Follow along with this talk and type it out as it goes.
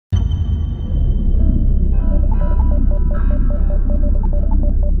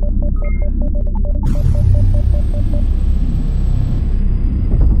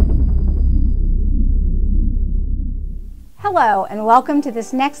Hello, and welcome to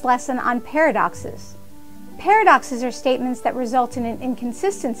this next lesson on paradoxes. Paradoxes are statements that result in an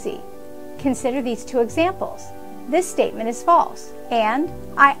inconsistency. Consider these two examples. This statement is false, and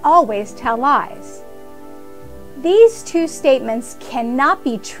I always tell lies. These two statements cannot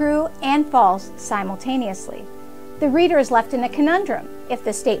be true and false simultaneously. The reader is left in a conundrum. If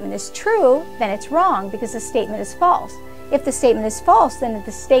the statement is true, then it's wrong because the statement is false. If the statement is false, then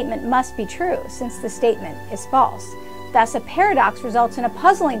the statement must be true since the statement is false. Thus, a paradox results in a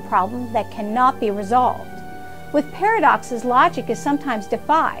puzzling problem that cannot be resolved. With paradoxes, logic is sometimes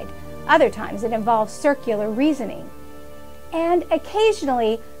defied. Other times it involves circular reasoning. And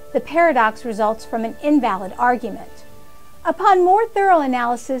occasionally, the paradox results from an invalid argument. Upon more thorough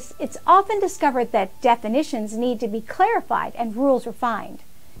analysis, it's often discovered that definitions need to be clarified and rules refined.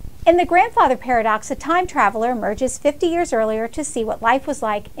 In the grandfather paradox, a time traveler emerges 50 years earlier to see what life was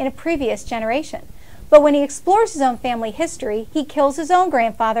like in a previous generation. But when he explores his own family history, he kills his own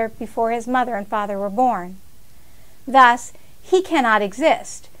grandfather before his mother and father were born. Thus, he cannot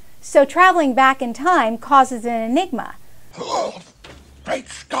exist. So traveling back in time causes an enigma. Oh, great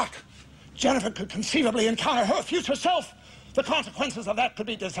Scott! Jennifer could conceivably encounter her future self. The consequences of that could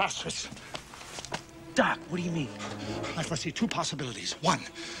be disastrous. Doc, what do you mean? I foresee two possibilities. One,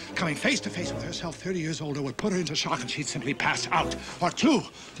 coming face to face with herself 30 years older would put her into shock and she'd simply pass out. Or two,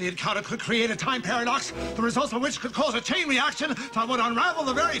 the encounter could create a time paradox, the results of which could cause a chain reaction that would unravel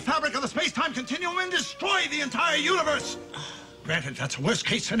the very fabric of the space-time continuum and destroy the entire universe. Granted, that's a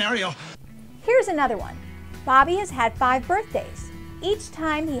worst-case scenario. Here's another one. Bobby has had 5 birthdays. Each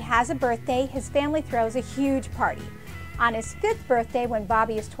time he has a birthday, his family throws a huge party. On his 5th birthday, when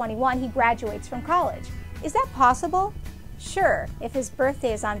Bobby is 21, he graduates from college. Is that possible? Sure, if his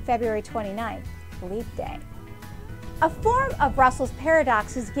birthday is on February 29th, leap day. A form of Russell's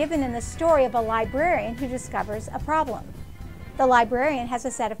paradox is given in the story of a librarian who discovers a problem. The librarian has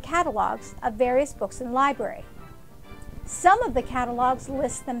a set of catalogs of various books in the library. Some of the catalogs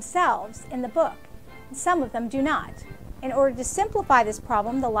list themselves in the book, and some of them do not. In order to simplify this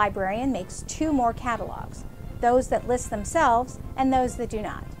problem, the librarian makes 2 more catalogs, those that list themselves and those that do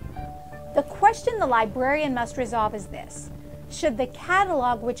not. The question the librarian must resolve is this: should the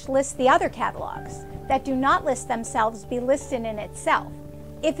catalog which lists the other catalogs that do not list themselves be listed in itself?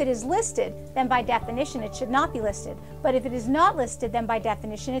 If it is listed, then by definition it should not be listed, but if it is not listed, then by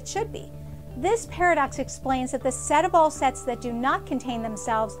definition it should be. This paradox explains that the set of all sets that do not contain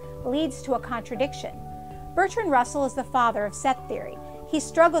themselves leads to a contradiction. Bertrand Russell is the father of set theory. He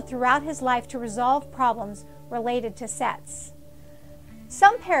struggled throughout his life to resolve problems related to sets.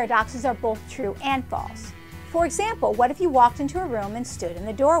 Some paradoxes are both true and false. For example, what if you walked into a room and stood in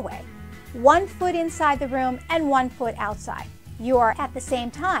the doorway? 1 foot inside the room and 1 foot outside. You are at the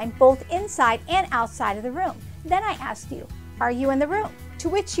same time both inside and outside of the room. Then I asked you, are you in the room? To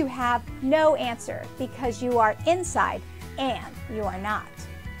which you have no answer because you are inside and you are not.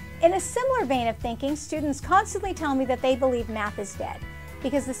 In a similar vein of thinking, students constantly tell me that they believe math is dead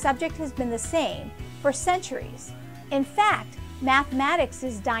because the subject has been the same for centuries. In fact, mathematics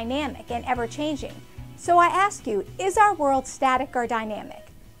is dynamic and ever-changing. So I ask you, is our world static or dynamic?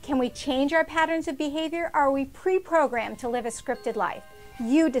 Can we change our patterns of behavior, or are we pre-programmed to live a scripted life?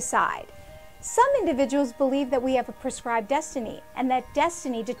 You decide. Some individuals believe that we have a prescribed destiny and that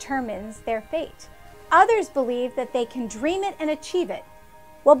destiny determines their fate. Others believe that they can dream it and achieve it.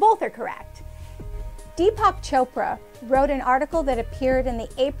 Well, both are correct. Deepak Chopra wrote an article that appeared in the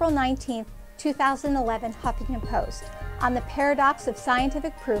April 19, 2011 Huffington Post on the paradox of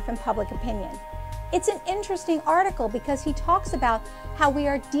scientific proof and public opinion. It's an interesting article because he talks about how we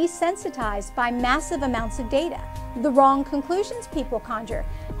are desensitized by massive amounts of data, the wrong conclusions people conjure,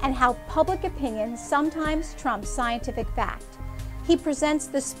 and how public opinion sometimes trumps scientific fact. He presents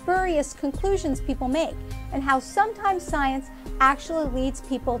the spurious conclusions people make and how sometimes science actually leads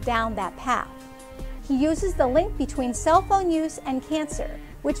people down that path. He uses the link between cell phone use and cancer,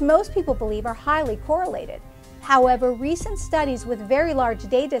 which most people believe are highly correlated. However, recent studies with very large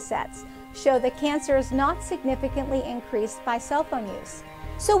data sets show that cancer is not significantly increased by cell phone use.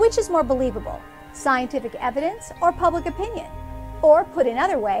 So which is more believable, scientific evidence or public opinion? Or put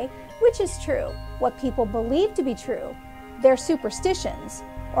another way, which is true, what people believe to be true, their superstitions,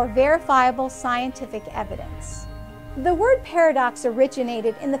 or verifiable scientific evidence? The word paradox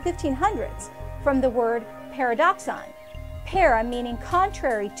originated in the 1500s from the word paradoxon, para meaning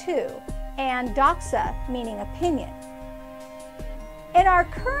contrary to, and doxa meaning opinion. In our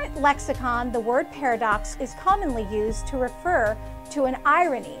current lexicon, the word paradox is commonly used to refer to an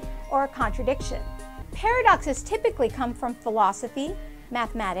irony or a contradiction. Paradoxes typically come from philosophy,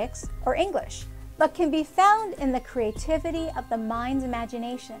 mathematics, or English. but can be found in the creativity of the mind's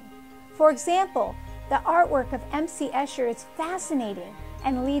imagination. For example, the artwork of M.C. Escher is fascinating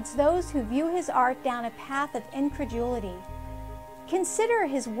and leads those who view his art down a path of incredulity. Consider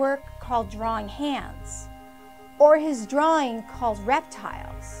his work called Drawing Hands, or his drawing called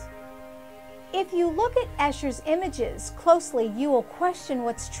Reptiles. If you look at Escher's images closely, you will question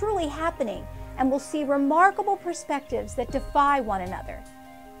what's truly happening and will see remarkable perspectives that defy one another.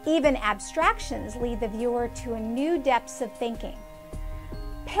 Even abstractions lead the viewer to new depths of thinking.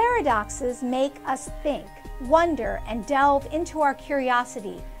 Paradoxes make us think, wonder, and delve into our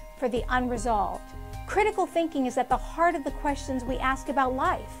curiosity for the unresolved. Critical thinking is at the heart of the questions we ask about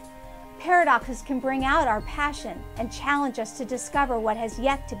life. Paradoxes can bring out our passion and challenge us to discover what has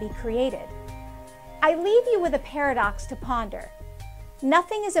yet to be created. I leave you with a paradox to ponder.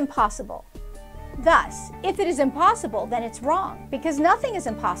 Nothing is impossible. Thus, if it is impossible, then it's wrong, because nothing is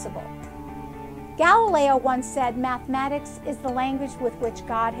impossible. Galileo once said, "Mathematics is the language with which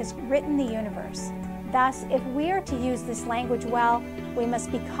God has written the universe." Thus, if we are to use this language well, we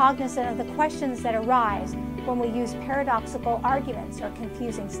must be cognizant of the questions that arise when we use paradoxical arguments or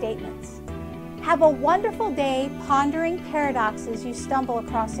confusing statements. Have a wonderful day pondering paradoxes you stumble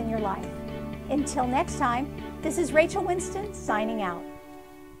across in your life. Until next time, this is Rachel Winston signing out.